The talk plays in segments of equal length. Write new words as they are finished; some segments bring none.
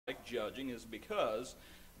like judging is because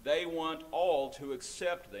they want all to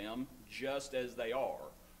accept them just as they are,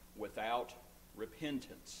 without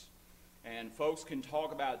repentance. And folks can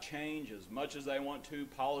talk about change as much as they want to.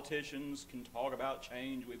 Politicians can talk about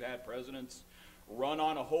change. We've had presidents run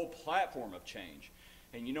on a whole platform of change.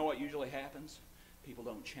 And you know what usually happens? People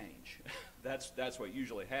don't change. That's what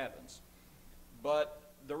usually happens. But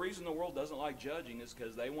the reason the world doesn't like judging is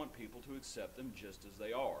because they want people to accept them just as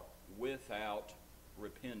they are, without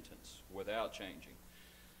repentance, without changing.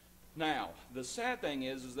 Now, the sad thing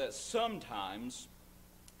is that sometimes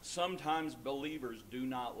believers do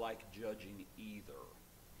not like judging either.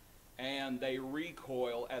 And they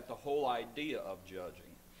recoil at the whole idea of judging.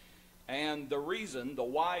 And the reason, the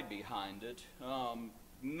why behind it,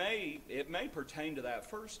 may pertain to that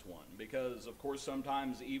first one, because of course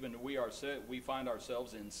sometimes even we find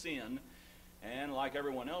ourselves in sin, and like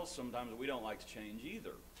everyone else, sometimes we don't like to change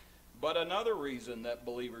either. But another reason that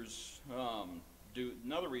believers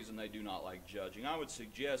another reason they do not like judging, I would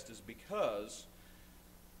suggest, is because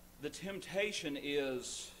the temptation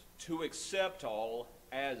is to accept all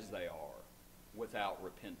as they are without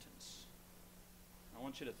repentance. I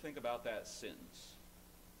want you to think about that sentence.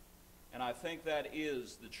 And I think that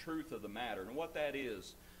is the truth of the matter. And what that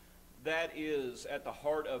is at the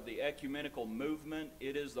heart of the ecumenical movement.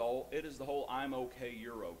 It is the whole I'm okay,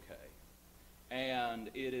 you're okay. And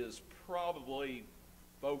it is probably,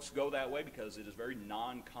 folks go that way because it is very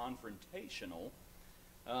non-confrontational.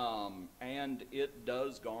 And it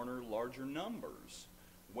does garner larger numbers.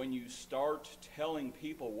 When you start telling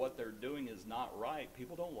people what they're doing is not right,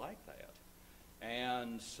 people don't like that.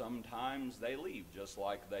 And sometimes they leave, just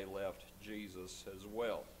like they left Jesus as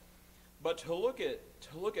well. But to look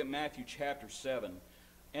at Matthew chapter 7,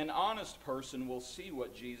 an honest person will see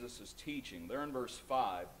what Jesus is teaching. There in verse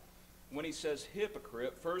 5, when he says,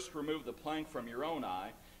 "Hypocrite, first remove the plank from your own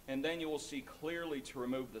eye, and then you will see clearly to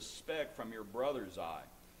remove the speck from your brother's eye."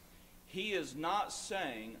 He is not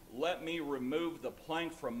saying, let me remove the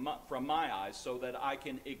plank from my eye so that I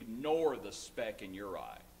can ignore the speck in your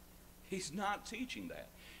eye. He's not teaching that.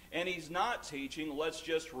 And he's not teaching, let's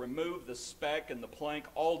just remove the speck and the plank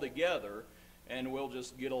altogether and we'll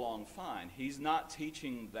just get along fine. He's not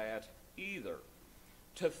teaching that either.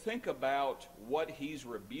 To think about what he's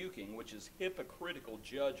rebuking, which is hypocritical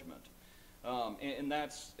judgment, and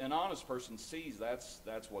that's, an honest person sees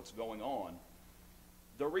that's what's going on.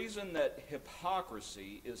 The reason that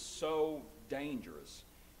hypocrisy is so dangerous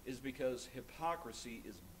is because hypocrisy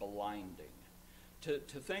is blinding. To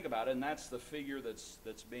think about it, and that's the figure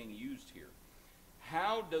that's being used here.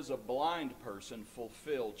 How does a blind person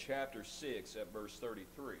fulfill chapter 6 at verse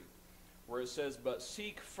 33, where it says, "But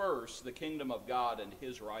seek first the kingdom of God and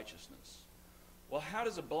his righteousness"? Well, how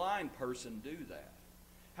does a blind person do that?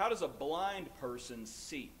 How does a blind person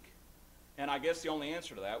seek? And I guess the only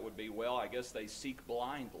answer to that would be, well, I guess they seek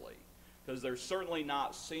blindly, because they're certainly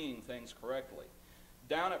not seeing things correctly.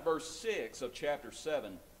 Down at verse 6 of chapter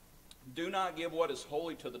 7, "Do not give what is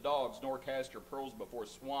holy to the dogs, nor cast your pearls before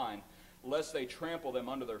swine, lest they trample them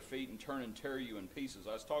under their feet and turn and tear you in pieces."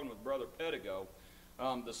 I was talking with Brother Pedigo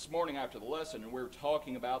this morning after the lesson, and we were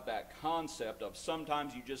talking about that concept of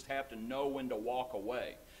sometimes you just have to know when to walk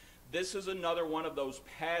away. This is another one of those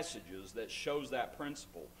passages that shows that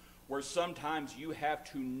principle, where sometimes you have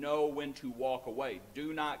to know when to walk away.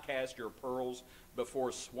 Do not cast your pearls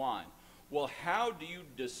before swine. Well, how do you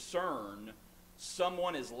discern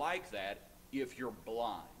someone is like that if you're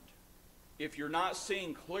blind? If you're not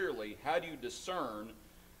seeing clearly, how do you discern,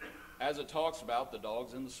 as it talks about, the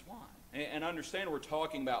dogs and the swine? And understand we're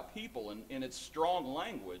talking about people, and it's strong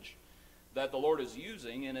language that the Lord is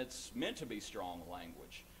using, and it's meant to be strong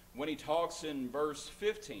language. When he talks in verse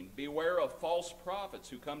 15, "Beware of false prophets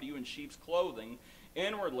who come to you in sheep's clothing.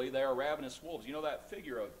 Inwardly they are ravenous wolves." You know that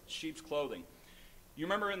figure of sheep's clothing? You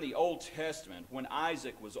remember in the Old Testament when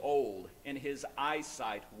Isaac was old and his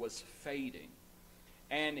eyesight was fading.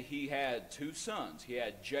 And he had two sons. He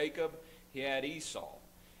had Jacob, he had Esau.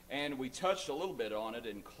 And we touched a little bit on it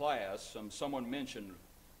in class. Someone mentioned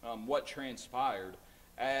what transpired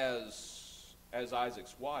as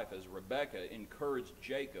Isaac's wife, as Rebekah, encouraged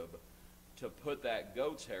Jacob to put that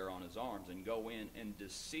goat's hair on his arms and go in and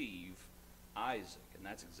deceive Isaac. And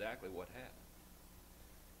that's exactly what happened.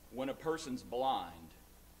 When a person's blind,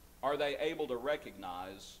 are they able to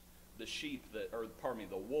recognize the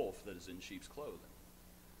the wolf that is in sheep's clothing?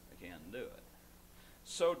 They can't do it.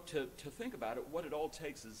 So to think about it, what it all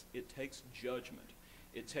takes is, it takes judgment.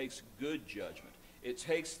 It takes good judgment. It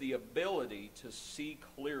takes the ability to see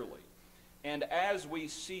clearly. And as we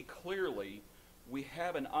see clearly, we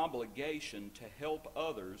have an obligation to help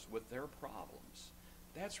others with their problems.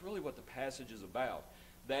 That's really what the passage is about.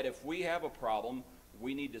 That if we have a problem,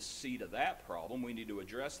 we need to see to that problem. We need to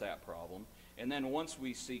address that problem. And then once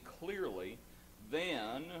we see clearly,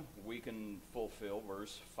 then we can fulfill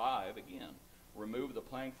verse 5 again. Remove the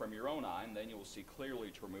plank from your own eye, and then you will see clearly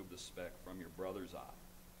to remove the speck from your brother's eye.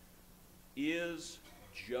 Is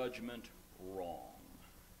judgment wrong?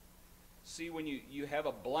 See, when you have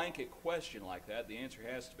a blanket question like that, the answer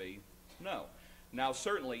has to be no. Now,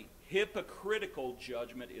 certainly, hypocritical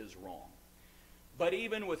judgment is wrong. But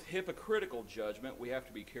even with hypocritical judgment, we have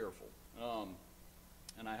to be careful.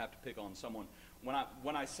 And I have to pick on someone.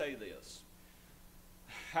 When I say this,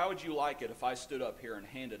 how would you like it if I stood up here and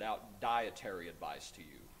handed out dietary advice to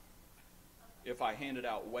you? If I handed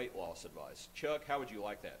out weight loss advice? Chuck, how would you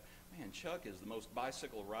like that? Man, Chuck is the most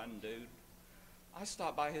bicycle riding dude. I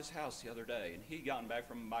stopped by his house the other day, and he'd gotten back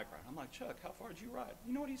from a bike ride. I'm like, Chuck, how far did you ride?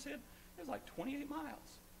 You know what he said? It was like 28 miles.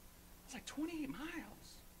 I was like, 28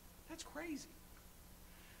 miles? That's crazy.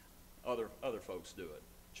 Other folks do it.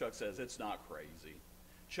 Chuck says, it's not crazy.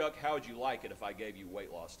 Chuck, how would you like it if I gave you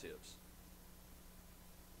weight loss tips?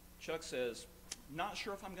 Chuck says, not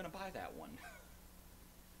sure if I'm going to buy that one.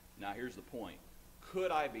 Now, here's the point.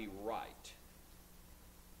 Could I be right?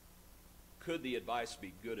 Could the advice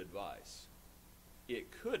be good advice? It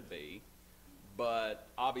could be, but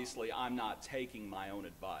obviously I'm not taking my own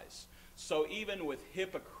advice. So even with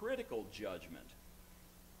hypocritical judgment,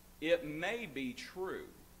 it may be true.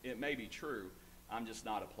 It may be true. I'm just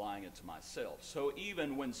not applying it to myself. So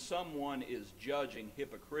even when someone is judging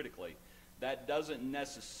hypocritically, that doesn't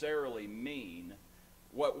necessarily mean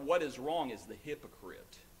what is wrong is the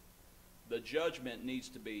hypocrite. The judgment needs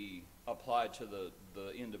to be applied to the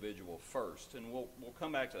individual first, and we'll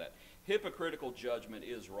come back to that. Hypocritical judgment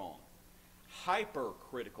is wrong.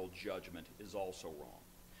 Hypercritical judgment is also wrong.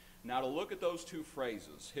 Now, to look at those two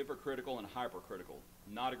phrases, hypocritical and hypercritical,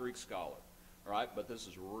 not a Greek scholar, all right, but this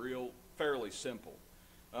is fairly simple.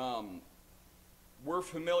 We're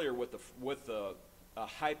familiar with a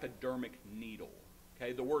hypodermic needle.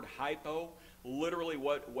 Okay, the word hypo, literally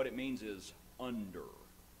what it means is under.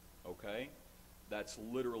 Okay, that's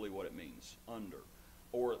literally what it means, under,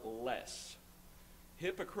 or less.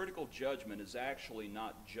 Hypocritical judgment is actually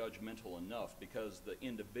not judgmental enough because the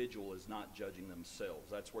individual is not judging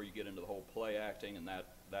themselves. That's where you get into the whole play acting and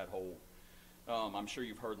that whole, I'm sure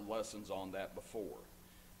you've heard lessons on that before.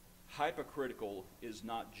 Hypocritical is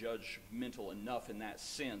not judgmental enough in that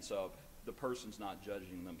sense of the person's not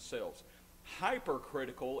judging themselves.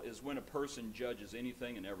 Hypercritical is when a person judges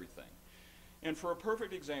anything and everything. And for a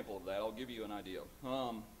perfect example of that, I'll give you an idea.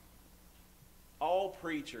 All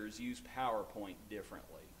preachers use PowerPoint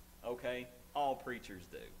differently, okay? All preachers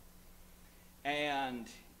do. And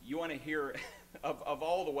you want to hear, of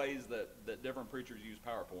all the ways that different preachers use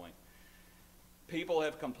PowerPoint, people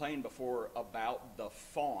have complained before about the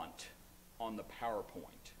font on the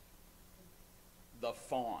PowerPoint. The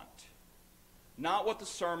font. Not what the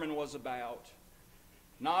sermon was about,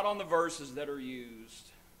 not on the verses that are used.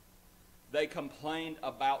 They complained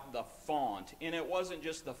about the font, and it wasn't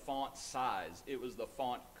just the font size, it was the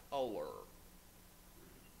font color.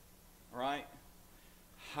 Right?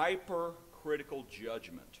 Hypercritical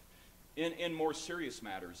judgment. In more serious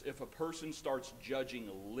matters, if a person starts judging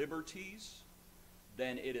liberties,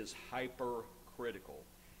 then it is hypercritical.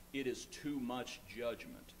 It is too much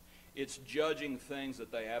judgment. It's judging things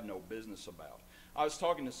that they have no business about. I was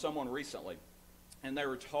talking to someone recently, and they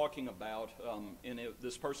were talking about,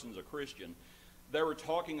 this person's a Christian, they were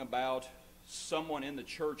talking about someone in the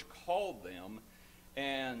church called them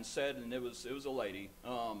and said, and it was a lady,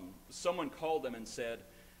 someone called them and said,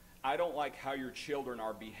 I don't like how your children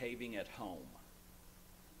are behaving at home.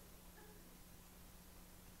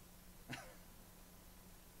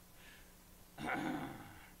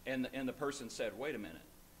 And the person said, wait a minute,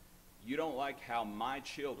 you don't like how my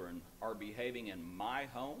children are behaving in my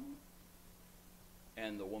home?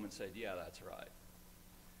 And the woman said, yeah, that's right.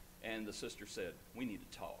 And the sister said, we need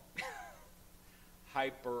to talk.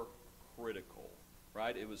 Hypercritical,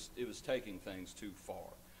 right? It was taking things too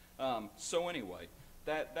far. So anyway,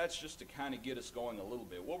 that's just to kind of get us going a little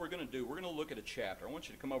bit. What we're going to do, we're going to look at a chapter. I want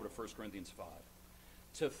you to come over to 1 Corinthians 5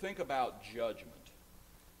 to think about judgment.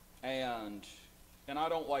 And I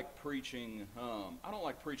don't like preaching. I don't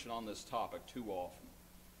like preaching on this topic too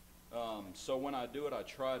often. So when I do it, I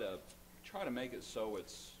try to make it so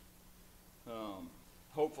it's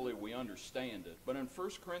hopefully we understand it. But in 1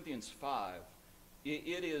 Corinthians 5,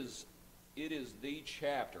 it is the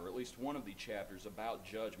chapter, at least one of the chapters about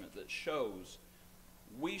judgment that shows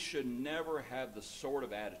we should never have the sort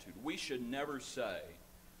of attitude. We should never say,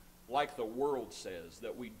 like the world says,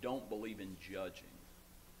 that we don't believe in judging.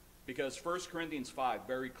 Because 1 Corinthians 5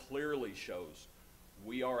 very clearly shows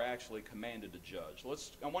we are actually commanded to judge.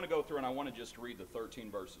 I want to go through and I want to just read the 13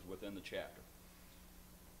 verses within the chapter.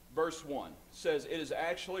 Verse 1 says, "It is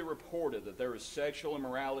actually reported that there is sexual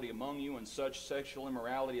immorality among you, and such sexual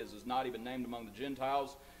immorality as is not even named among the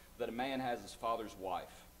Gentiles, that a man has his father's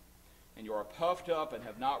wife. And you are puffed up and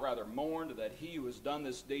have not rather mourned that he who has done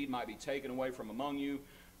this deed might be taken away from among you.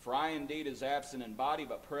 For I indeed, as absent in body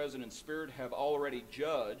but present in spirit, have already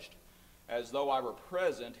judged, as though I were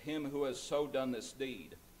present, him who has so done this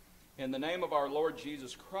deed. In the name of our Lord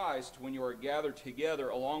Jesus Christ, when you are gathered together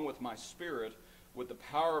along with my spirit, with the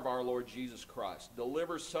power of our Lord Jesus Christ,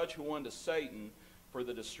 deliver such a one to Satan for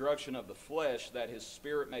the destruction of the flesh, that his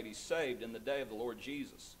spirit may be saved in the day of the Lord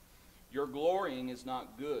Jesus. Your glorying is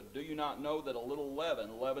not good. Do you not know that a little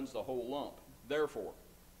leaven leavens the whole lump? Therefore,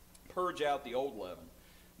 purge out the old leaven,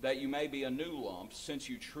 that you may be a new lump, since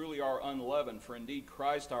you truly are unleavened. For indeed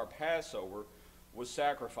Christ our Passover was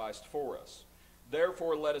sacrificed for us.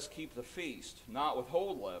 Therefore let us keep the feast, not with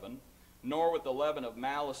whole leaven, nor with the leaven of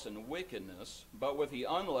malice and wickedness, but with the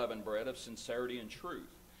unleavened bread of sincerity and truth.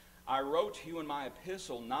 I wrote to you in my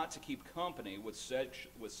epistle not to keep company with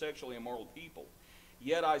sexually immoral people.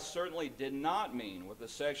 Yet I certainly did not mean with the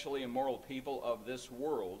sexually immoral people of this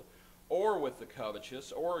world, or with the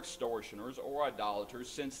covetous, or extortioners, or idolaters,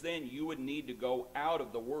 since then you would need to go out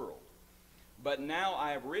of the world. But now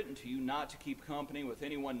I have written to you not to keep company with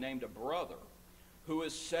anyone named a brother, who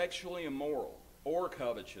is sexually immoral, or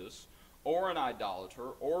covetous, or an idolater,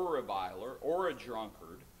 or a reviler, or a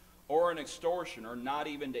drunkard, or an extortioner, not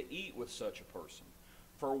even to eat with such a person.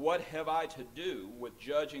 For what have I to do with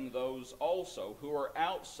judging those also who are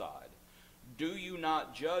outside? Do you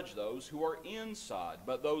not judge those who are inside?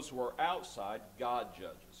 But those who are outside, God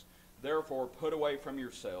judges. Therefore, put away from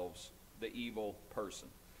yourselves the evil person."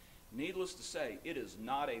 Needless to say, it is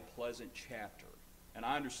not a pleasant chapter, and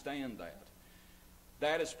I understand that.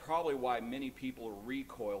 That is probably why many people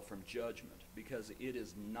recoil from judgment, because it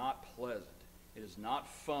is not pleasant. It is not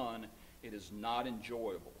fun. It is not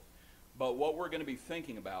enjoyable. But what we're going to be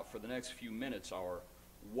thinking about for the next few minutes are,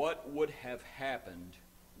 what would have happened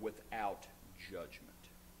without judgment?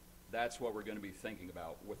 That's what we're going to be thinking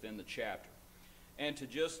about within the chapter. And to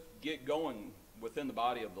just get going within the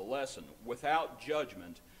body of the lesson, without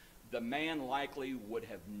judgment, the man likely would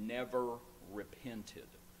have never repented.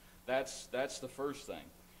 That's the first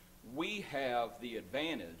thing. We have the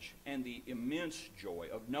advantage and the immense joy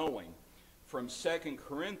of knowing from 2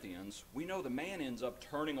 Corinthians, we know the man ends up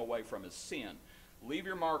turning away from his sin. Leave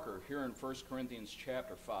your marker here in 1 Corinthians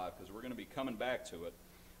chapter 5, because we're going to be coming back to it.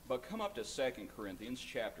 But come up to 2 Corinthians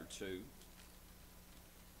chapter 2.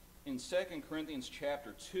 In 2 Corinthians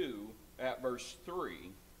chapter 2, at verse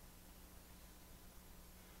 3,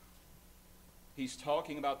 he's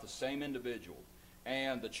talking about the same individual.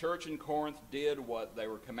 And the church in Corinth did what they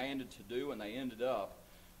were commanded to do, and they ended up,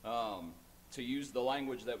 to use the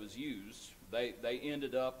language that was used, they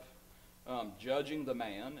ended up judging the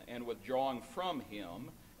man and withdrawing from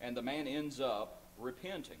him, and the man ends up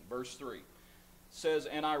repenting. Verse 3 says,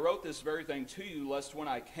 "And I wrote this very thing to you, lest when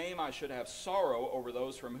I came I should have sorrow over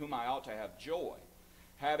those from whom I ought to have joy,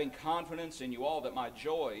 having confidence in you all that my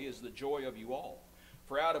joy is the joy of you all.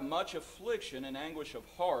 For out of much affliction and anguish of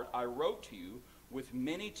heart I wrote to you with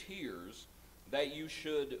many tears, that you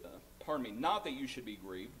should, not that you should be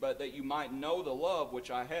grieved, but that you might know the love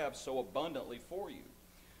which I have so abundantly for you.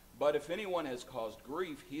 But if anyone has caused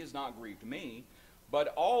grief, he has not grieved me, but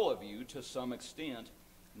all of you to some extent,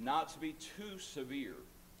 not to be too severe.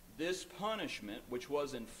 This punishment, which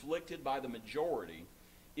was inflicted by the majority,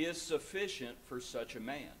 is sufficient for such a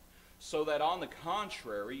man. So that on the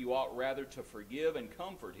contrary, you ought rather to forgive and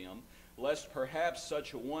comfort him, lest perhaps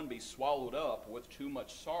such a one be swallowed up with too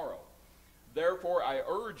much sorrow. Therefore I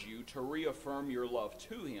urge you to reaffirm your love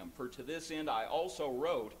to him. For to this end I also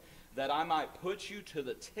wrote, that I might put you to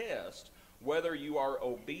the test, whether you are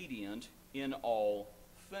obedient in all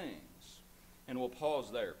things." And we'll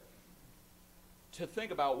pause there to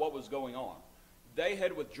think about what was going on. They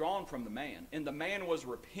had withdrawn from the man, and the man was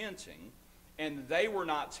repenting, and they were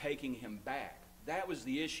not taking him back. That was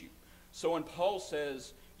the issue. So when Paul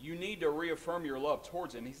says, you need to reaffirm your love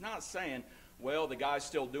towards him, he's not saying, well, the guy's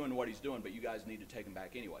still doing what he's doing, but you guys need to take him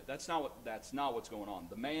back anyway. That's not what's going on.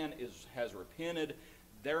 The man has repented.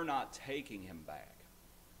 They're not taking him back.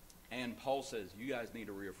 And Paul says, you guys need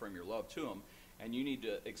to reaffirm your love to him, and you need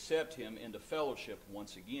to accept him into fellowship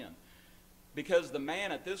once again. Because the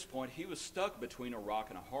man at this point, he was stuck between a rock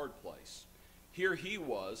and a hard place. Here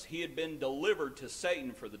he had been delivered to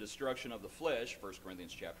Satan for the destruction of the flesh, 1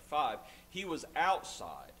 Corinthians chapter 5. He was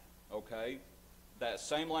outside, okay? That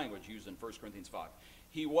same language used in 1 Corinthians 5.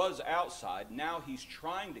 He was outside. Now he's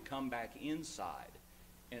trying to come back inside,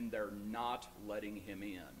 and they're not letting him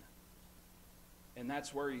in. And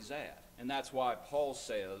that's where he's at. And that's why Paul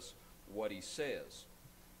says what he says.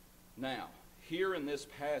 Now, here in this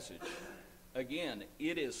passage, again,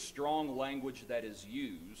 it is strong language that is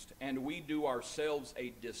used, and we do ourselves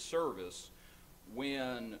a disservice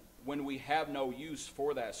when we have no use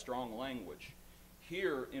for that strong language.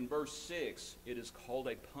 Here in verse 6, it is called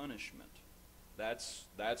a punishment. That's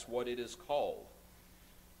what it is called.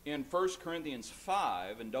 In 1 Corinthians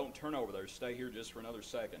 5, and don't turn over there, stay here just for another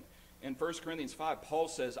second. In 1 Corinthians 5, Paul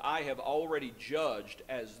says, I have already judged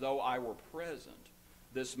as though I were present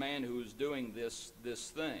this man who is doing this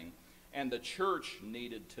thing. And the church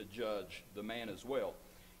needed to judge the man as well.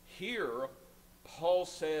 Here, Paul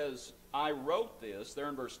says, I wrote this, there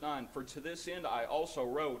in verse 9, for to this end I also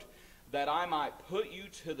wrote, that I might put you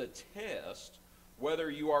to the test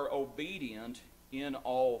whether you are obedient in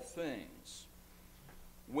all things.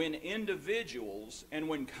 When individuals and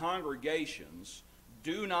when congregations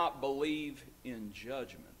do not believe in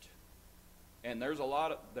judgment, and there's a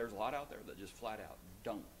lot out there that just flat out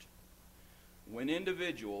don't. When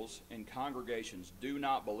individuals and congregations do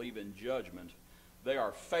not believe in judgment, they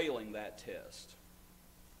are failing that test.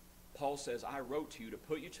 Paul says, I wrote to you to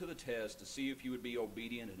put you to the test to see if you would be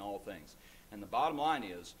obedient in all things. And the bottom line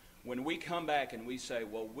is, when we come back and we say,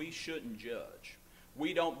 well, we shouldn't judge,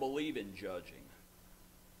 we don't believe in judging,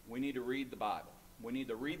 we need to read the Bible. We need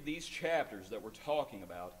to read these chapters that we're talking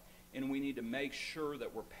about, and we need to make sure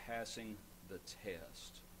that we're passing the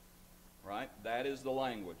test. Right? That is the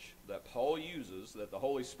language that Paul uses, that the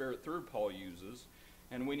Holy Spirit through Paul uses,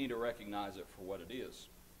 and we need to recognize it for what it is.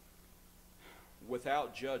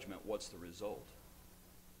 Without judgment, what's the result?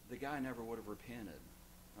 The guy never would have repented.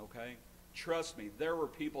 Okay? Trust me, there were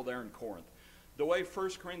people there in Corinth. The way 1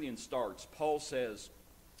 Corinthians starts, Paul says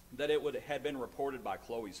that it had been reported by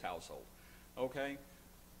Chloe's household. Okay?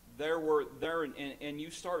 And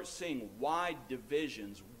you start seeing why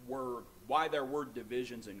there were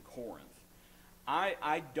divisions in Corinth.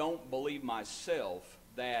 I don't believe myself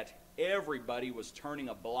that everybody was turning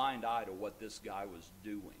a blind eye to what this guy was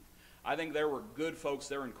doing. I think there were good folks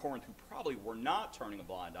there in Corinth who probably were not turning a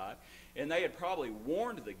blind eye, and they had probably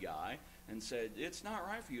warned the guy and said, it's not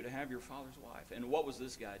right for you to have your father's wife. And what was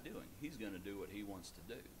this guy doing? He's going to do what he wants to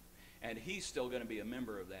do. And he's still going to be a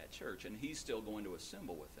member of that church, and he's still going to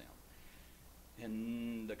assemble with them.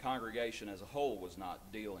 And the congregation as a whole was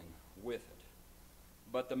not dealing with it.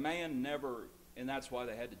 But the man never, and that's why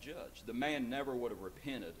they had to judge. The man never would have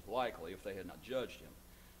repented, likely, if they had not judged him.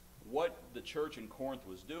 What the church in Corinth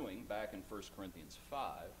was doing back in 1 Corinthians 5,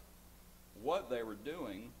 what they were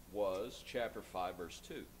doing was, chapter 5, verse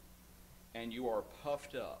 2, and you are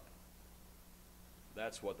puffed up.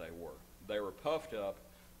 That's what they were. They were puffed up.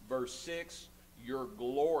 Verse 6, your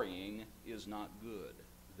glorying is not good.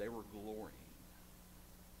 They were glorying.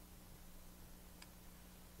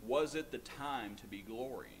 Was it the time to be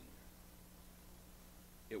glorying?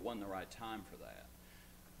 It wasn't the right time for that.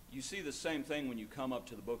 You see the same thing when you come up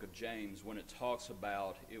to the book of James when it talks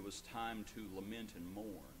about it was time to lament and mourn.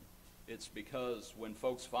 It's because when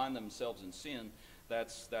folks find themselves in sin,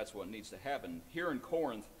 that's what needs to happen. Here in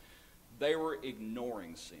Corinth, they were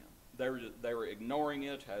ignoring sin. They were ignoring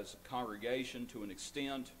it as a congregation to an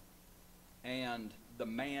extent, and the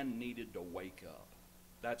man needed to wake up.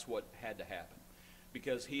 That's what had to happen,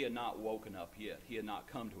 because he had not woken up yet. He had not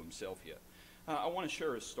come to himself yet. I want to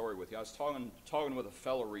share a story with you. I was talking with a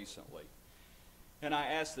fellow recently, and I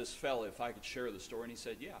asked this fellow if I could share the story, and he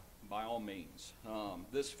said, yeah, by all means.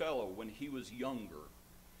 This fellow, when he was younger,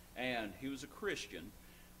 and he was a Christian,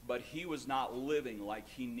 but he was not living like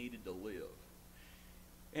he needed to live.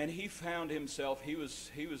 And he found himself,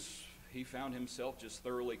 he found himself just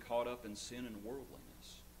thoroughly caught up in sin and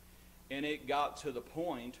worldliness. And it got to the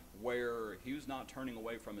point where he was not turning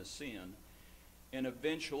away from his sin, and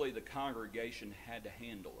eventually the congregation had to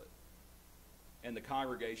handle it. And the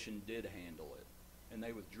congregation did handle it, and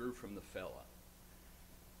they withdrew from the fella.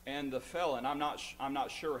 And the fella, and I'm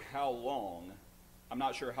not sure how long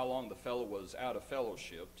the fellow was out of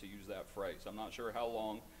fellowship, to use that phrase. I'm not sure how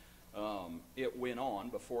long it went on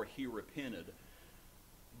before he repented.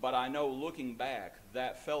 But I know, looking back,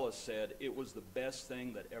 that fella said it was the best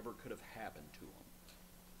thing that ever could have happened to him.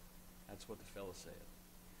 That's what the fella said.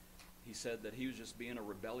 He said that he was just being a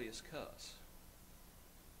rebellious cuss.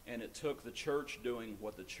 And it took the church doing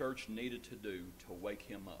what the church needed to do to wake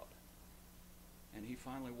him up. And he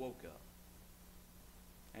finally woke up.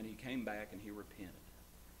 And he came back and he repented.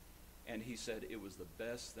 And he said it was the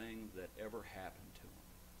best thing that ever happened to him.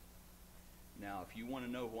 Now, if you want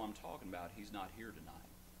to know who I'm talking about, he's not here tonight.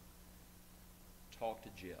 Talk to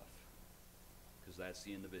Jeff, because that's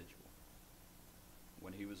the individual.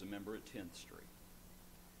 When he was a member at 10th Street.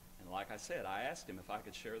 And like I said, I asked him if I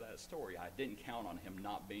could share that story. I didn't count on him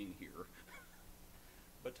not being here.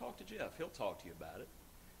 But talk to Jeff. He'll talk to you about it.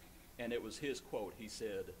 And it was his quote. He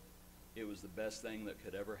said, "It was the best thing that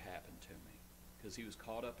could ever happen to me," because he was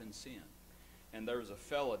caught up in sin. And there was a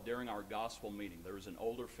fella during our gospel meeting. There was an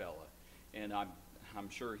older fella, and I'm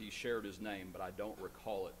sure he shared his name, but I don't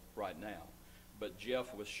recall it right now. But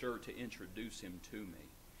Jeff was sure to introduce him to me.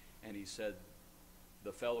 And he said,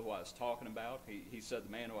 the fellow who I was talking about, he said the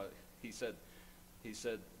man who he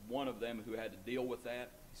said one of them who had to deal with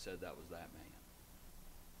that, he said that was that man.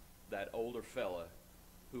 That older fella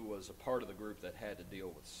who was a part of the group that had to deal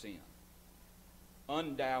with sin.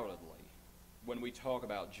 Undoubtedly, when we talk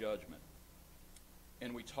about judgment,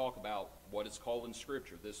 and we talk about what it's called in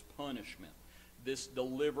Scripture, this punishment, this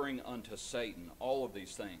delivering unto Satan, all of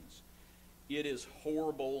these things, it is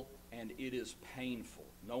horrible and it is painful.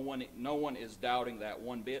 No one is doubting that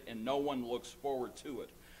one bit, and no one looks forward to it.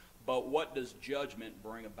 But what does judgment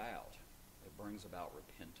bring about? It brings about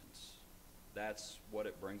repentance. That's what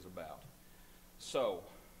it brings about. So,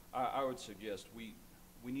 I would suggest we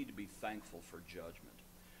need to be thankful for judgment.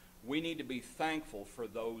 We need to be thankful for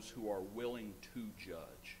those who are willing to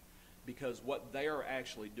judge, because what they are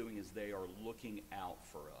actually doing is they are looking out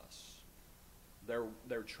for us.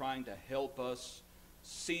 They're trying to help us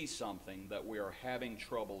see something that we are having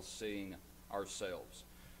trouble seeing ourselves.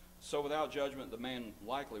 So without judgment, the man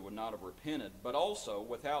likely would not have repented. But also,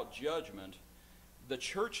 without judgment, the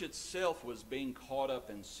church itself was being caught up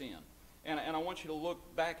in sin. And I want you to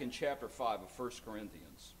look back in chapter 5 of 1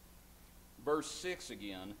 Corinthians. Verse 6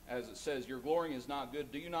 again, as it says, "Your glorying is not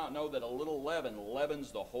good. Do you not know that a little leaven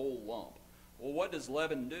leavens the whole lump?" Well, what does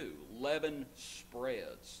leaven do? Leaven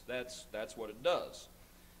spreads. That's what it does.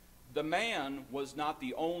 The man was not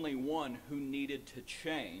the only one who needed to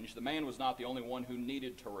change. The man was not the only one who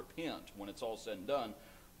needed to repent when it's all said and done.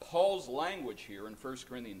 Paul's language here in 1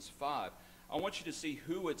 Corinthians 5, I want you to see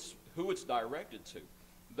who it's directed to.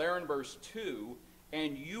 There in verse 2,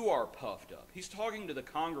 "And you are puffed up." He's talking to the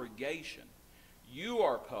congregation. You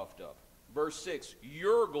are puffed up. Verse 6,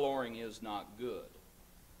 "Your glorying is not good."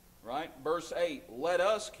 Right? Verse 8, "Let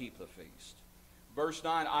us keep the feast." Verse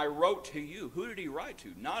 9, "I wrote to you." Who did he write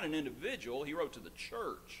to? Not an individual. He wrote to the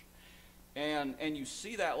church. And you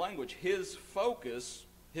see that language. His focus,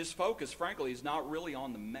 frankly, is not really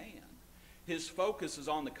on the man. His focus is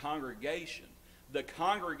on the congregation. The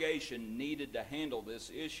congregation needed to handle this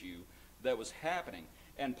issue that was happening.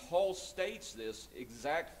 And Paul states this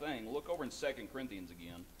exact thing. Look over in 2 Corinthians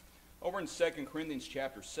again. Over in 2 Corinthians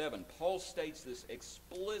chapter 7, Paul states this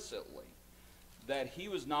explicitly, that he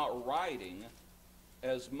was not writing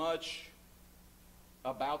as much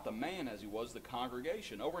about the man as he was the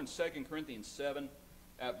congregation. Over in 2 Corinthians 7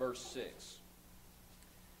 at verse 6.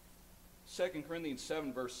 2 Corinthians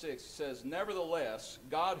 7 verse 6 says, "Nevertheless,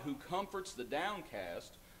 God who comforts the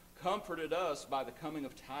downcast comforted us by the coming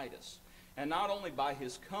of Titus, and not only by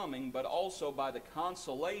his coming, but also by the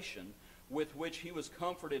consolation with which he was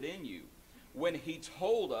comforted in you, when he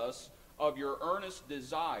told us of your earnest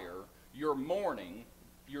desire, your mourning,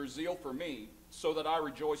 your zeal for me, so that I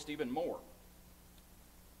rejoiced even more."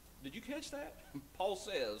 Did you catch that? Paul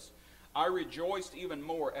says, "I rejoiced even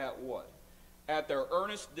more" at what? At their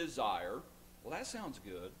earnest desire. Well, that sounds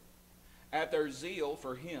good. At their zeal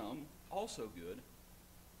for him, also good.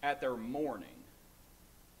 At their mourning.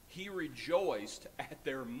 He rejoiced at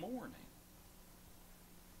their mourning.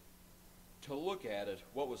 To look at it,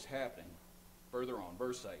 what was happening further on,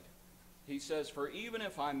 verse 8. He says, "For even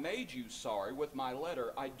if I made you sorry with my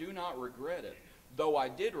letter, I do not regret it, though I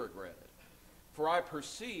did regret it. For I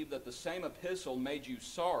perceive that the same epistle made you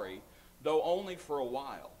sorry, though only for a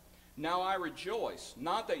while. Now I rejoice,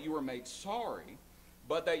 not that you were made sorry,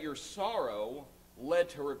 but that your sorrow led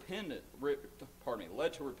to repentance.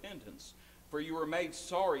 For you were made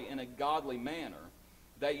sorry in a godly manner,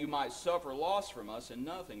 that you might suffer loss from us in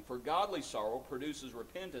nothing. For godly sorrow produces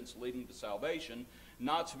repentance leading to salvation,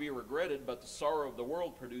 not to be regretted, but the sorrow of the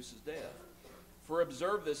world produces death. For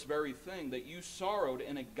observe this very thing, that you sorrowed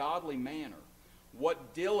in a godly manner.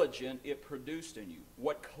 What diligence it produced in you,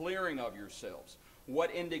 what clearing of yourselves,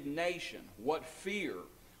 what indignation, what fear,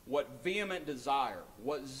 what vehement desire,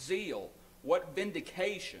 what zeal, what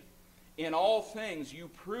vindication. In all things you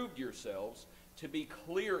proved yourselves to be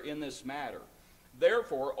clear in this matter.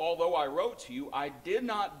 Therefore, although I wrote to you, I did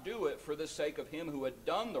not do it for the sake of him who had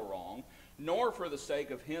done the wrong, nor for the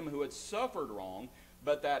sake of him who had suffered wrong,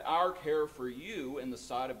 but that our care for you in the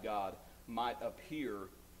sight of God might appear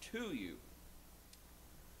to you.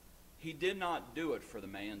 He did not do it for the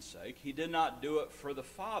man's sake. He did not do it for the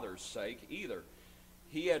Father's sake either.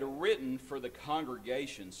 He had written for the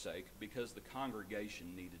congregation's sake because the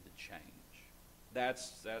congregation needed to change.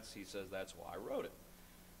 He says, that's why I wrote it.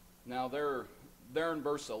 Now, there in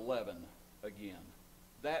verse 11 again,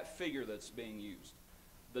 that figure that's being used,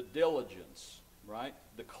 the diligence, right?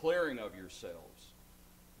 The clearing of yourselves,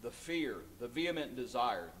 the fear, the vehement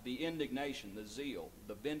desire, the indignation, the zeal,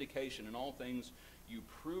 the vindication, in all things you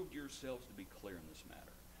proved yourselves to be clear in this matter.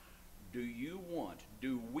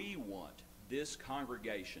 Do we want this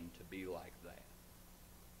congregation to be like that?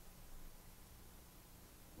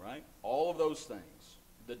 Right? All of those things,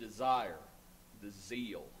 the desire, the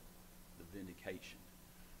zeal, the vindication.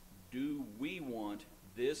 Do we want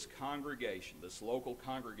this congregation, this local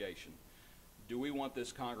congregation, do we want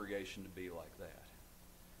this congregation to be like that?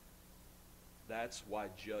 That's why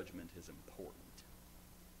judgment is important.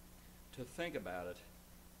 To think about it,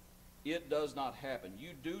 it does not happen. You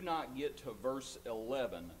do not get to verse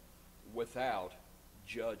 11 without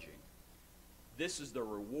judging. This is the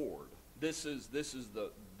reward. This is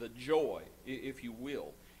the joy, if you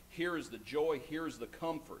will. Here is the joy, here's the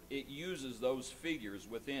comfort. It uses those figures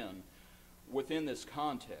within this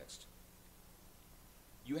context.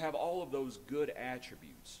 You have all of those good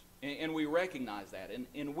attributes, and we recognize that,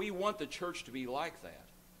 and we want the church to be like that.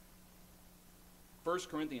 1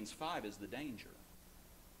 Corinthians 5 is the danger,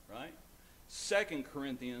 right? 2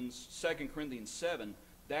 Corinthians 7,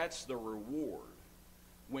 that's the reward.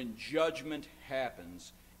 When judgment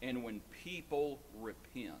happens and when people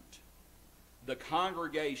repent. The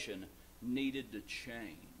congregation needed to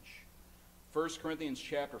change. 1 Corinthians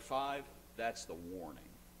chapter 5, that's the warning.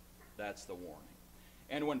 That's the warning.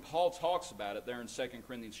 And when Paul talks about it there in 2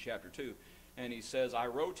 Corinthians chapter 2, and he says, I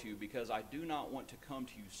wrote to you because I do not want to come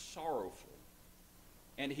to you sorrowful.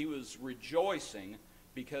 And he was rejoicing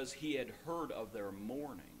because he had heard of their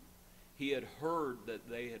mourning. He had heard that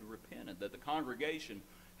they had repented, that the congregation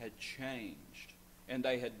had changed, and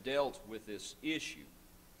they had dealt with this issue.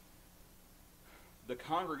 The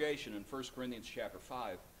congregation in 1 Corinthians chapter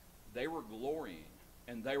 5, they were glorying,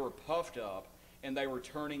 and they were puffed up, and they were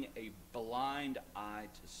turning a blind eye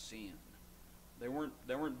to sin. They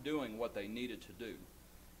weren't doing what they needed to do.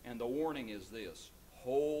 And the warning is this: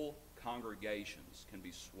 whole congregations can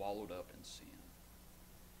be swallowed up in sin.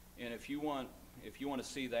 And if you want to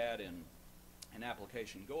see that in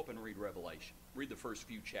application, go up and read Revelation. Read the first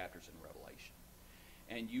few chapters in Revelation.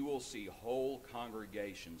 And you will see whole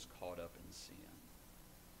congregations caught up in sin.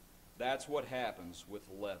 That's what happens with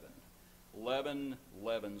leaven. Leaven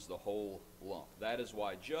leavens the whole lump. That is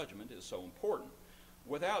why judgment is so important.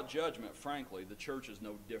 Without judgment, frankly, the church is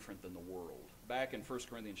no different than the world. Back in 1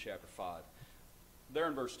 Corinthians chapter 5, there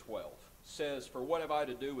in verse 12, says, For what have I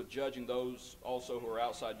to do with judging those also who are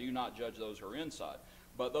outside? Do not judge those who are inside.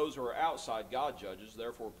 But those who are outside God judges,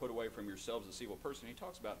 therefore put away from yourselves this evil person. He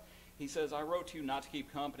talks about, he says, I wrote to you not to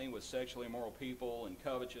keep company with sexually immoral people and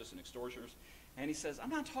covetous and extortioners. And he says, I'm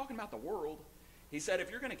not talking about the world. He said, if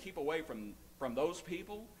you're going to keep away from those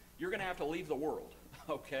people, you're going to have to leave the world,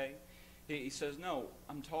 okay? He says, no,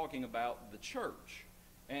 I'm talking about the church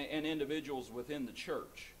and individuals within the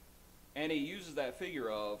church. And he uses that figure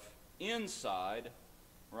of inside,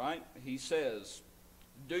 right? He says,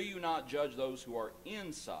 do you not judge those who are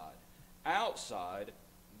inside? Outside,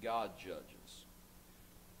 God judges.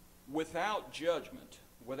 Without judgment,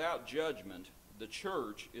 the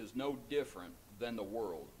church is no different than the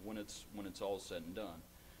world when it's all said and done.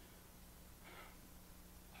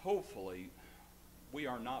 Hopefully, we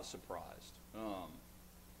are not surprised.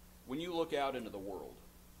 When you look out into the world,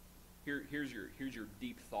 here's your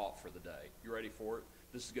deep thought for the day. You ready for it?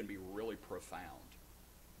 This is going to be really profound.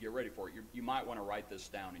 Get ready for it. You might want to write this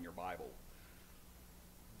down in your Bible.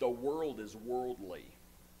 The world is worldly.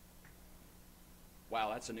 Wow,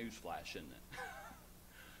 that's a newsflash, isn't it?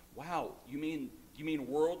 Wow, you mean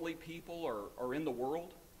worldly people are in the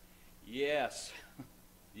world? Yes.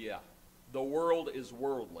 Yeah. The world is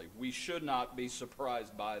worldly. We should not be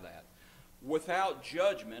surprised by that. Without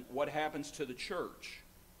judgment, what happens to the church?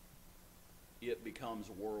 It becomes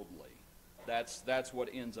worldly. That's what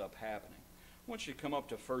ends up happening. I want you to come up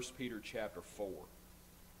to 1 Peter chapter 4.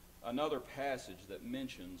 Another passage that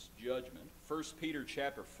mentions judgment. 1 Peter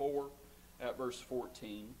chapter 4 at verse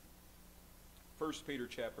 14. 1 Peter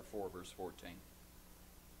chapter 4, verse 14.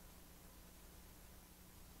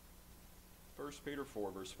 1 Peter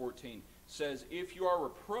 4, verse 14 says, If you are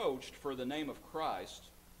reproached for the name of Christ,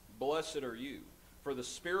 blessed are you, for the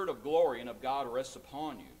Spirit of glory and of God rests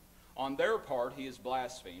upon you. On their part he is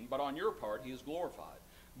blasphemed, but on your part he is glorified.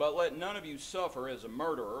 But let none of you suffer as a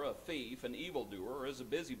murderer, a thief, an evildoer, or as a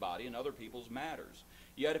busybody in other people's matters.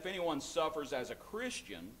 Yet if anyone suffers as a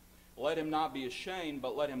Christian, let him not be ashamed,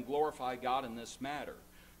 but let him glorify God in this matter.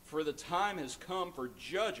 For the time has come for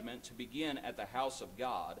judgment to begin at the house of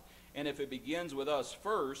God. And if it begins with us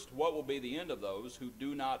first, what will be the end of those who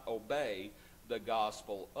do not obey the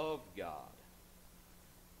gospel of God?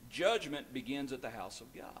 Judgment begins at the house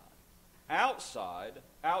of God. Outside,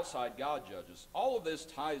 God judges. All of this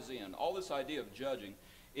ties in. All this idea of judging,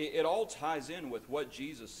 it all ties in with what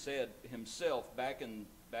Jesus said himself back in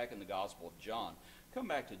the Gospel of John. Come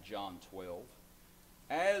back to John 12.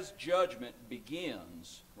 As judgment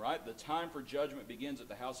begins, right? The time for judgment begins at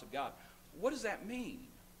the house of God. What does that mean?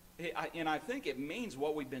 And I think it means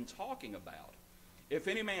what we've been talking about. If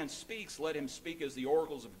any man speaks, let him speak as the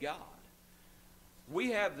oracles of God.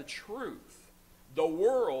 We have the truth. The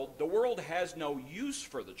world has no use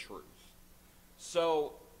for the truth.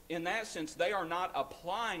 So, in that sense, they are not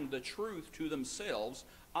applying the truth to themselves.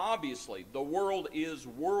 Obviously, the world is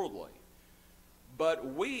worldly. But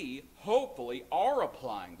we, hopefully, are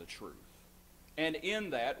applying the truth. And in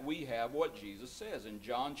that, we have what Jesus says in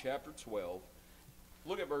John chapter 12.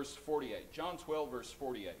 Look at verse 48. John 12, verse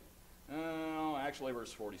 48. Actually,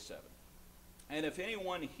 verse 47. And if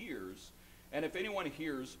anyone hears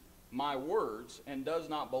my words and does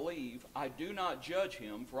not believe, I do not judge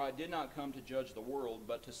him, for I did not come to judge the world,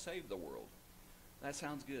 but to save the world. That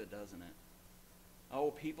sounds good, doesn't it?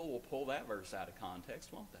 Oh, people will pull that verse out of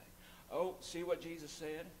context, won't they? Oh, see what Jesus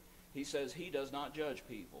said? He says he does not judge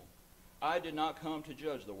people. I did not come to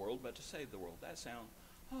judge the world, but to save the world. That sounds,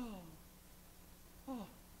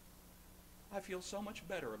 I feel so much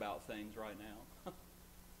better about things right now.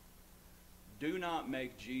 Do not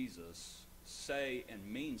make Jesus say and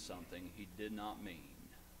mean something he did not mean.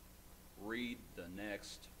 Read the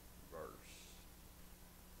next verse.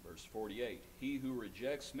 Verse 48. He who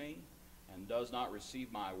rejects me and does not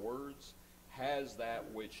receive my words has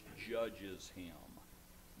that which judges him.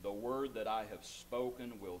 The word that I have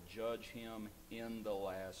spoken will judge him in the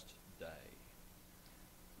last day.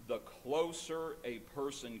 The closer a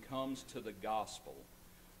person comes to the gospel,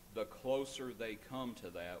 the closer they come to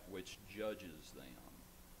that which judges them.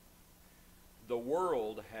 The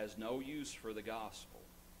world has no use for the gospel.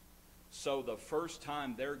 So the first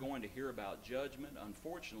time they're going to hear about judgment,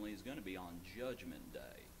 unfortunately, is going to be on Judgment Day,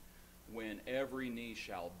 when every knee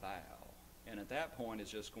shall bow. And at that point,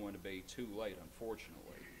 it's just going to be too late,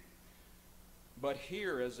 unfortunately. But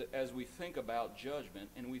here, as we think about judgment,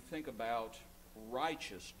 and we think about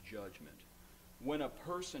righteous judgment, when a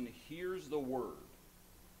person hears the word,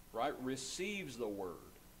 right, receives the word,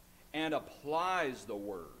 and applies the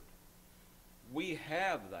word, we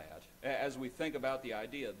have that as we think about the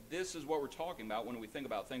idea. This is what we're talking about when we think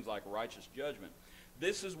about things like righteous judgment.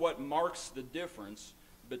 This is what marks the difference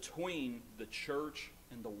between the church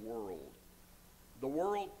and the world. The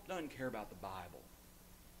world doesn't care about the Bible,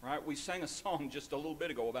 right? We sang a song just a little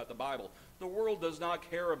bit ago about the Bible. The world does not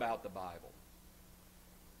care about the Bible.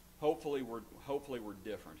 Hopefully we're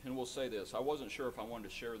different. And we'll say this. I wasn't sure if I wanted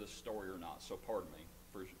to share this story or not, so pardon me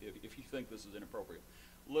if you think this is inappropriate.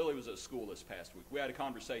 Lily was at school this past week. We had a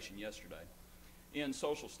conversation yesterday in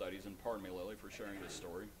social studies, and pardon me, Lily, for sharing this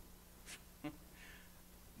story.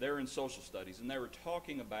 They're in social studies, and they were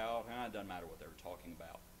talking about, it doesn't matter what they were talking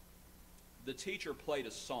about. The teacher played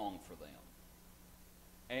a song for them.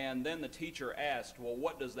 And then the teacher asked, well,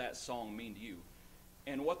 what does that song mean to you?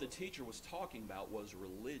 And what the teacher was talking about was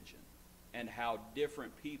religion, and how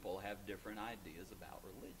different people have different ideas about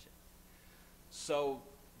religion. So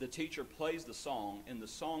the teacher plays the song, and the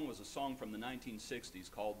song was a song from the 1960s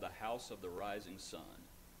called The House of the Rising Sun.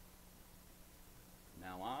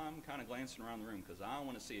 Now, I'm kind of glancing around the room because I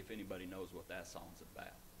want to see if anybody knows what that song's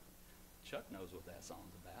about. Chuck knows what that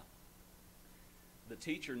song's about. The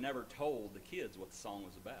teacher never told the kids what the song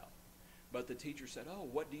was about. But the teacher said, oh,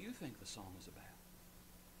 what do you think the song is about?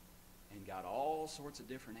 And got all sorts of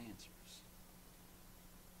different answers.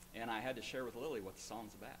 And I had to share with Lily what the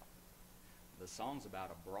song's about. The song's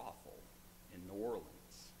about a brothel in New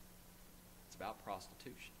Orleans. It's about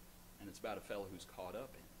prostitution. And it's about a fellow who's caught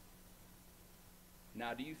up in it.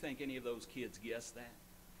 Now, do you think any of those kids guessed that?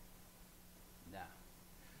 No.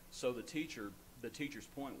 So the teacher's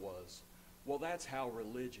point was, well, that's how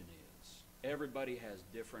religion is. Everybody has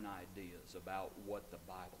different ideas about what the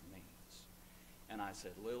Bible means. And I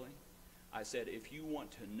said, Lily, if you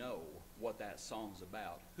want to know what that song's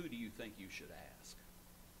about, who do you think you should ask?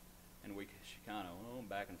 And she kind of went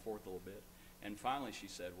back and forth a little bit. And finally she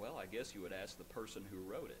said, well, I guess you would ask the person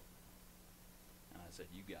who wrote it. And I said,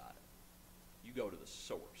 you got it. You go to the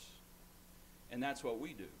source. And that's what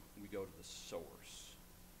we do. We go to the source.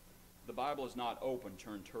 The Bible is not open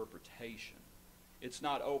to interpretation. It's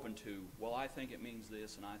not open to, well, I think it means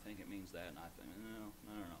this, and I think it means that, and I think,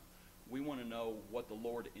 no. We want to know what the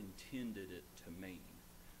Lord intended it to mean.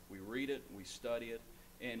 We read it, we study it,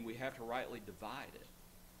 and we have to rightly divide it.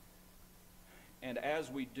 And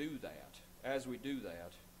as we do that,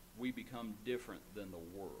 we become different than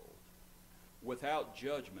the world. Without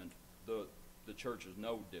judgment, the church is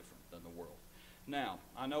no different than the world. Now,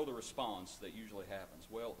 I know the response that usually happens.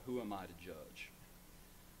 Well, who am I to judge?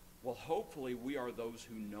 Well, hopefully we are those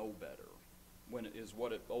who know better, when it is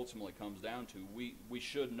what it ultimately comes down to. We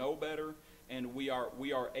should know better, and we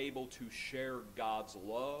are able to share God's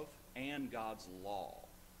love and God's law.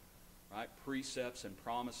 Right? Precepts and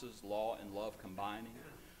promises, law and love combining.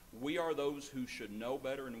 We are those who should know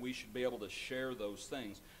better, and we should be able to share those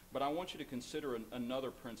things. But I want you to consider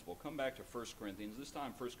another principle. Come back to 1 Corinthians, this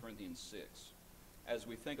time 1 Corinthians 6. As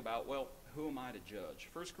we think about, well, who am I to judge?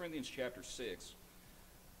 1 Corinthians chapter 6,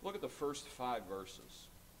 look at the first 5 verses.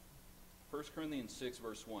 1 Corinthians 6,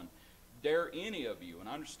 verse 1. Dare any of you, and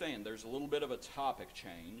I understand there's a little bit of a topic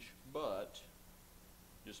change, but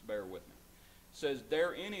just bear with me. It says,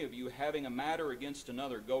 dare any of you, having a matter against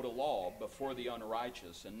another, go to law before the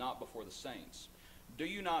unrighteous and not before the saints. Do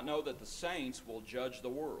you not know that the saints will judge the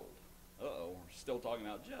world? Uh-oh, we're still talking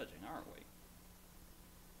about judging, aren't we?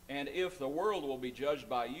 And if the world will be judged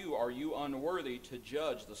by you, are you unworthy to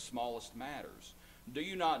judge the smallest matters? Do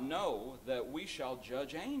you not know that we shall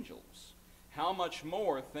judge angels? How much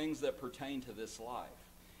more things that pertain to this life?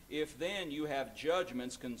 If then you have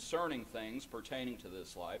judgments concerning things pertaining to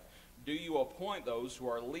this life, do you appoint those who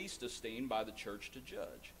are least esteemed by the church to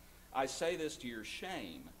judge? I say this to your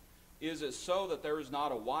shame. Is it so that there is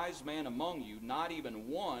not a wise man among you, not even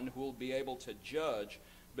one who will be able to judge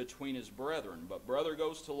between his brethren? But brother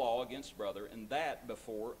goes to law against brother, and that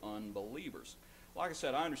before unbelievers. Like I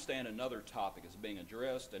said, I understand another topic is being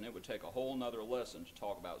addressed, and it would take a whole nother lesson to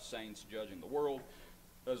talk about saints judging the world,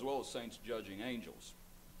 as well as saints judging angels.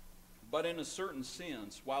 But in a certain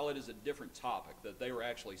sense, while it is a different topic, that they were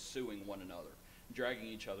actually suing one another, dragging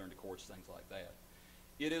each other into courts, things like that,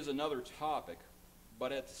 it is another topic,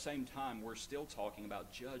 but at the same time, we're still talking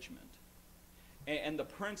about judgment. And the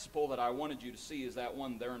principle that I wanted you to see is that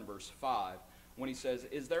one there in verse 5, when he says,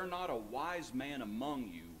 is there not a wise man among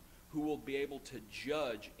you who will be able to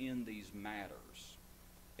judge in these matters?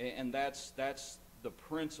 And that's the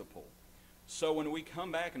principle. So when we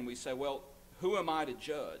come back and we say, well, who am I to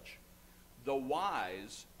judge? The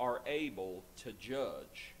wise are able to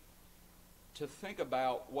judge. To think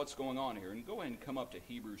about what's going on here, and go ahead and come up to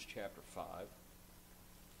Hebrews chapter 5.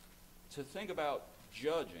 To think about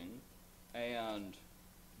judging and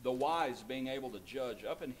the wise being able to judge,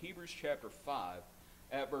 up in Hebrews chapter 5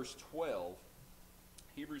 at verse 12,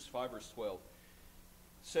 Hebrews 5 verse 12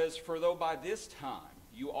 says, for though by this time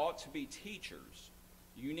you ought to be teachers,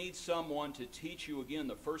 you need someone to teach you again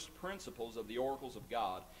the first principles of the oracles of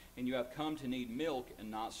God, and you have come to need milk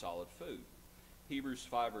and not solid food. Hebrews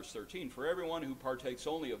 5 verse 13, for everyone who partakes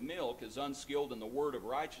only of milk is unskilled in the word of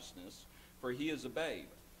righteousness, for he is a babe.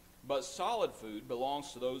 But solid food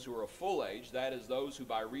belongs to those who are of full age, that is, those who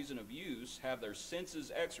by reason of use have their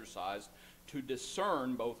senses exercised to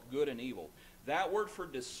discern both good and evil. That word for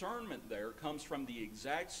discernment there comes from the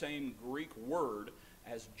exact same Greek word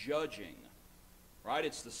as judging. Right?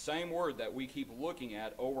 It's the same word that we keep looking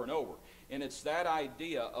at over and over. And it's that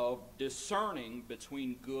idea of discerning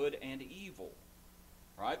between good and evil.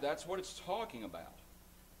 Right? That's what it's talking about.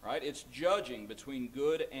 Right? It's judging between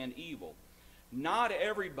good and evil. Not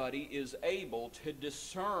everybody is able to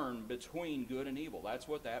discern between good and evil. That's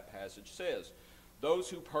what that passage says. Those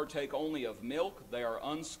who partake only of milk, they are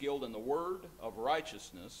unskilled in the word of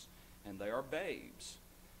righteousness, and they are babes.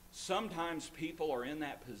 Sometimes people are in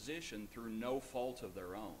that position through no fault of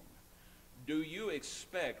their own. Do you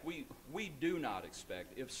expect, we do not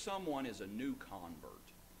expect, if someone is a new convert,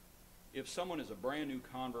 if someone is a brand new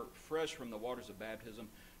convert, fresh from the waters of baptism,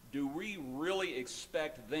 do we really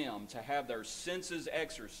expect them to have their senses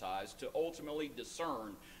exercised to ultimately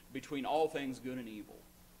discern between all things good and evil?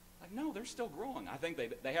 Like, no, they're still growing. I think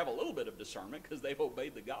they have a little bit of discernment because they've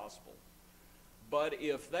obeyed the gospel. But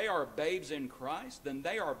if they are babes in Christ, then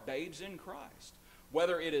they are babes in Christ.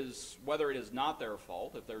 Whether it is not their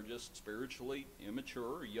fault, if they're just spiritually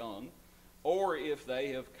immature or young, or if they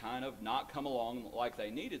have kind of not come along like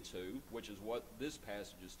they needed to, which is what this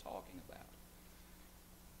passage is talking about.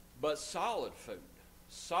 But solid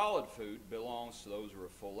food belongs to those who are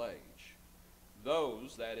full age.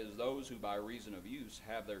 Those, that is, those who by reason of use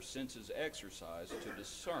have their senses exercised to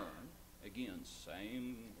discern Again,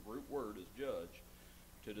 same root word as judge.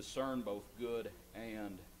 To discern both good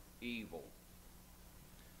and evil.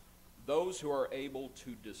 Those who are able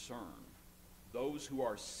to discern, those who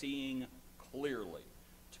are seeing clearly,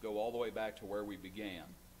 to go all the way back to where we began,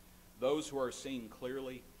 those who are seeing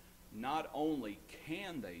clearly, not only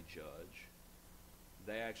can they judge,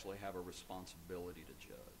 they actually have a responsibility to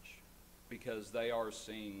judge because they are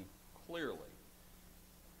seeing clearly.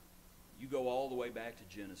 You go all the way back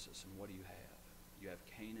to Genesis, and what do you have? You have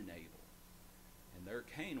Cain and Abel. And there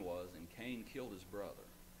Cain was, and Cain killed his brother.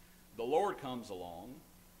 The Lord comes along,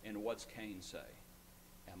 and what's Cain say?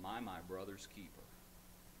 Am I my brother's keeper?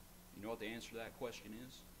 You know what the answer to that question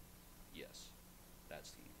is? Yes,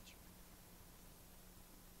 that's the answer.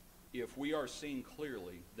 If we are seeing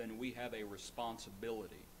clearly, then we have a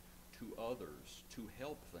responsibility to others to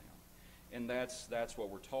help them. And that's what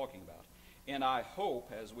we're talking about. And I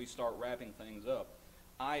hope, as we start wrapping things up,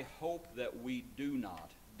 I hope that we do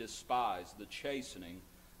not despise the chastening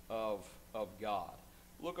of God.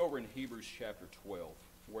 Look over in Hebrews chapter 12,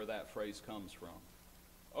 where that phrase comes from.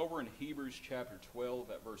 Over in Hebrews chapter 12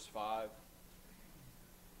 at verse 5.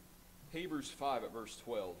 Hebrews 5 at verse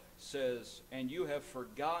 12 says, "And you have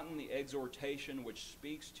forgotten the exhortation which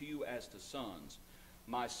speaks to you as to sons.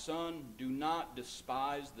 My son, do not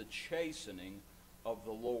despise the chastening of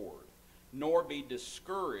the Lord, nor be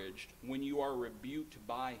discouraged when you are rebuked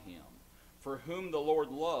by him. For whom the Lord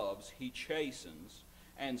loves, he chastens,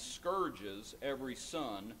 and scourges every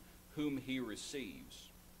son whom he receives."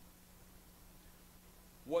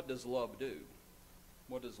 What does love do?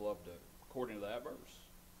 What does love do? According to that verse.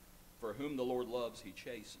 For whom the Lord loves, he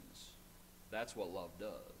chastens. That's what love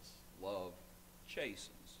does. Love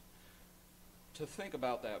chastens. To think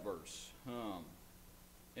about that verse,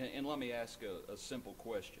 and let me ask a simple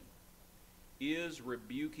question. Is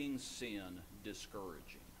rebuking sin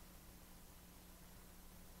discouraging?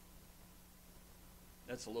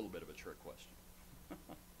 That's a little bit of a trick question.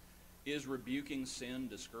 Is rebuking sin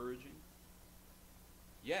discouraging?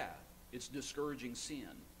 Yeah, it's discouraging sin.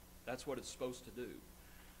 That's what it's supposed to do.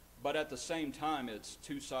 But at the same time, it's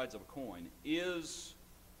two sides of a coin. Is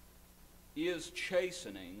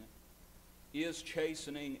chastening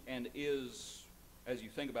and is, as you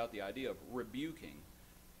think about the idea of rebuking,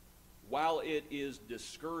 while it is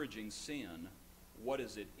discouraging sin, what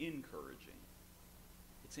is it encouraging?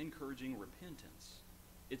 It's encouraging repentance.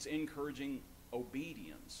 It's encouraging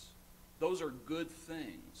obedience. Those are good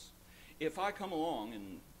things. If I come along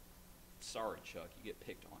and, sorry Chuck, you get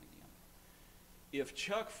picked on again. If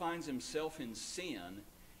Chuck finds himself in sin,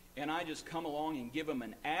 and I just come along and give him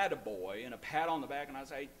an attaboy and a pat on the back, and I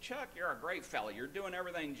say, Chuck, you're a great fella. You're doing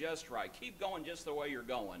everything just right. Keep going just the way you're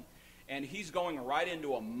going. And he's going right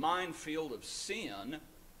into a minefield of sin.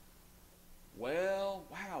 Well,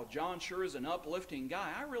 wow, John sure is an uplifting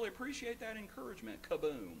guy. I really appreciate that encouragement.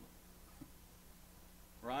 Kaboom.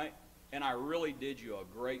 Right? And I really did you a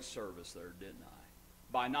great service there, didn't I?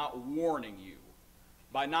 By not warning you,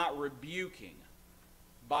 by not rebuking,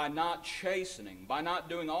 by not chastening, by not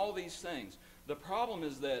doing all these things. The problem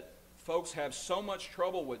is that folks have so much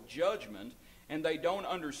trouble with judgment, and they don't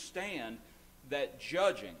understand that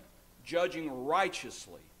judging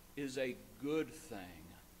righteously is a good thing.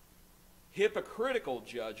 Hypocritical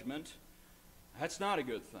judgment, that's not a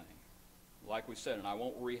good thing. Like we said, and I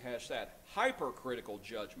won't rehash that. Hypercritical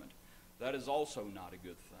judgment, that is also not a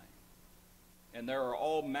good thing. And there are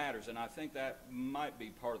all matters, and I think that might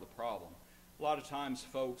be part of the problem. A lot of times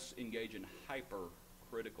folks engage in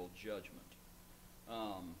hypercritical judgment.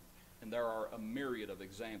 And there are a myriad of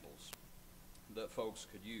examples that folks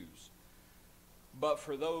could use. But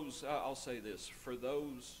for those, I'll say this, for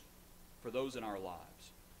those in our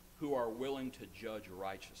lives who are willing to judge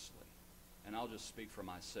righteously, and I'll just speak for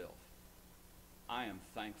myself, I am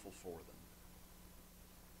thankful for them.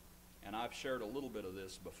 And I've shared a little bit of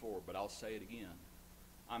this before, but I'll say it again.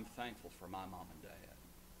 I'm thankful for my mom and dad.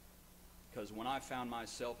 Because when I found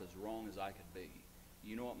myself as wrong as I could be,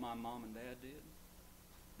 you know what my mom and dad did?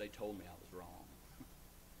 They told me I was wrong.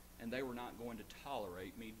 And they were not going to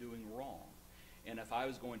tolerate me doing wrong. And if I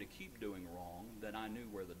was going to keep doing wrong, then I knew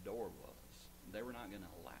where the door was. They were not going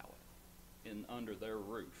to allow it under their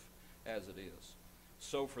roof as it is.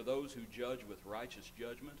 So for those who judge with righteous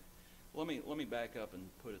judgment, let me back up and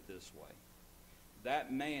put it this way.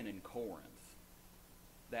 That man in Corinth,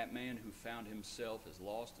 that man who found himself as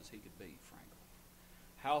lost as he could be, frankly,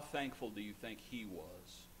 how thankful do you think he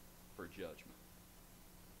was for judgment?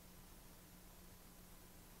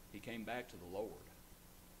 He came back to the Lord.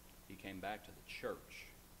 He came back to the church.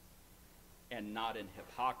 And not in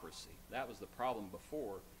hypocrisy. That was the problem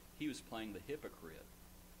before. He was playing the hypocrite.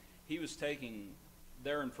 He was taking,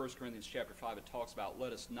 there in 1 Corinthians chapter 5, it talks about,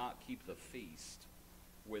 let us not keep the feast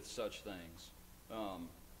with such things.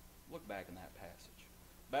 Look back in that passage.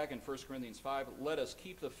 Back in 1 Corinthians 5, let us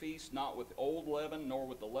keep the feast not with old leaven, nor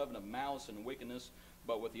with the leaven of malice and wickedness,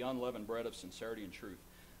 but with the unleavened bread of sincerity and truth.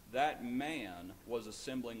 That man was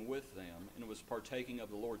assembling with them and was partaking of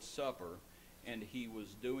the Lord's Supper, and he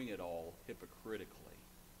was doing it all hypocritically.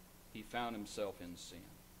 He found himself in sin.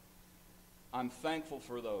 I'm thankful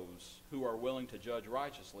for those who are willing to judge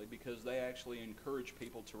righteously because they actually encourage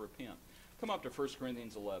people to repent. Come up to 1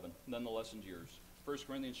 Corinthians 11, then the lesson's yours. 1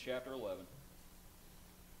 Corinthians chapter 11.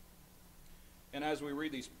 And as we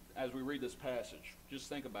read this passage, just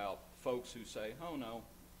think about folks who say, oh no,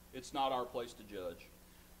 it's not our place to judge,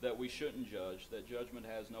 that we shouldn't judge, that judgment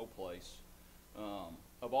has no place.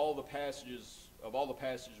 Of all the passages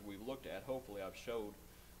we've looked at,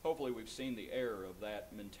 hopefully we've seen the error of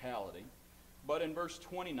that mentality. But in verse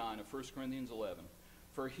 29 of 1 Corinthians 11,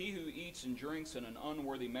 for he who eats and drinks in an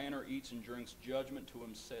unworthy manner eats and drinks judgment to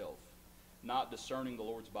himself, not discerning the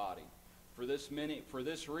Lord's body. For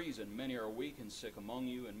this reason many are weak and sick among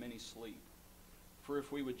you, and many sleep. For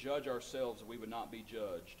if we would judge ourselves, we would not be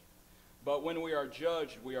judged. But when we are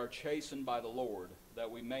judged, we are chastened by the Lord,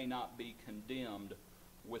 that we may not be condemned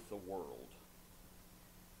with the world.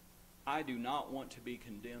 I do not want to be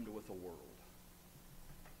condemned with the world.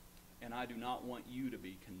 And I do not want you to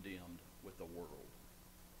be condemned with the world.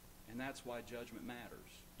 And that's why judgment matters.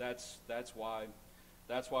 That's why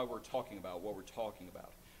we're talking about what we're talking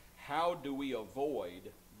about. How do we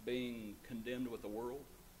avoid being condemned with the world?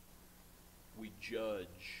 We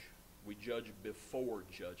judge. We judge before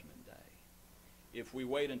Judgment Day. If we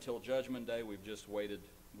wait until Judgment Day, we've just waited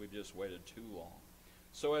too long.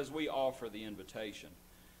 So as we offer the invitation,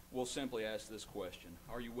 we'll simply ask this question: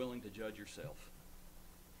 are you willing to judge yourself?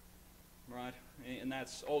 Right? And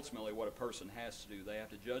that's ultimately what a person has to do. They have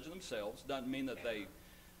to judge themselves. Doesn't mean that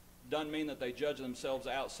they judge themselves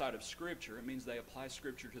outside of Scripture. It means they apply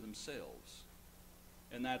Scripture to themselves.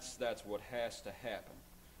 And that's what has to happen.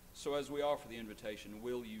 So as we offer the invitation,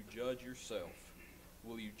 will you judge yourself?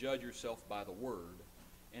 Will you judge yourself by the Word?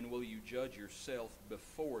 And will you judge yourself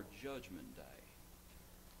before Judgment Day?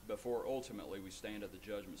 Before ultimately we stand at the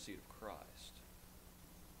judgment seat of Christ.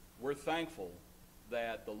 We're thankful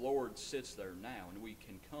that the Lord sits there now and we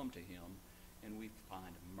can come to Him and we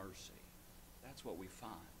find mercy. That's what we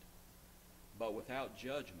find. But without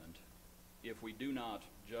judgment, if we do not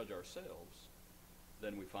judge ourselves,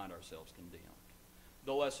 then we find ourselves condemned.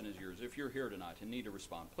 The lesson is yours. If you're here tonight and need to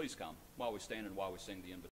respond, please come while we stand and while we sing the invitation.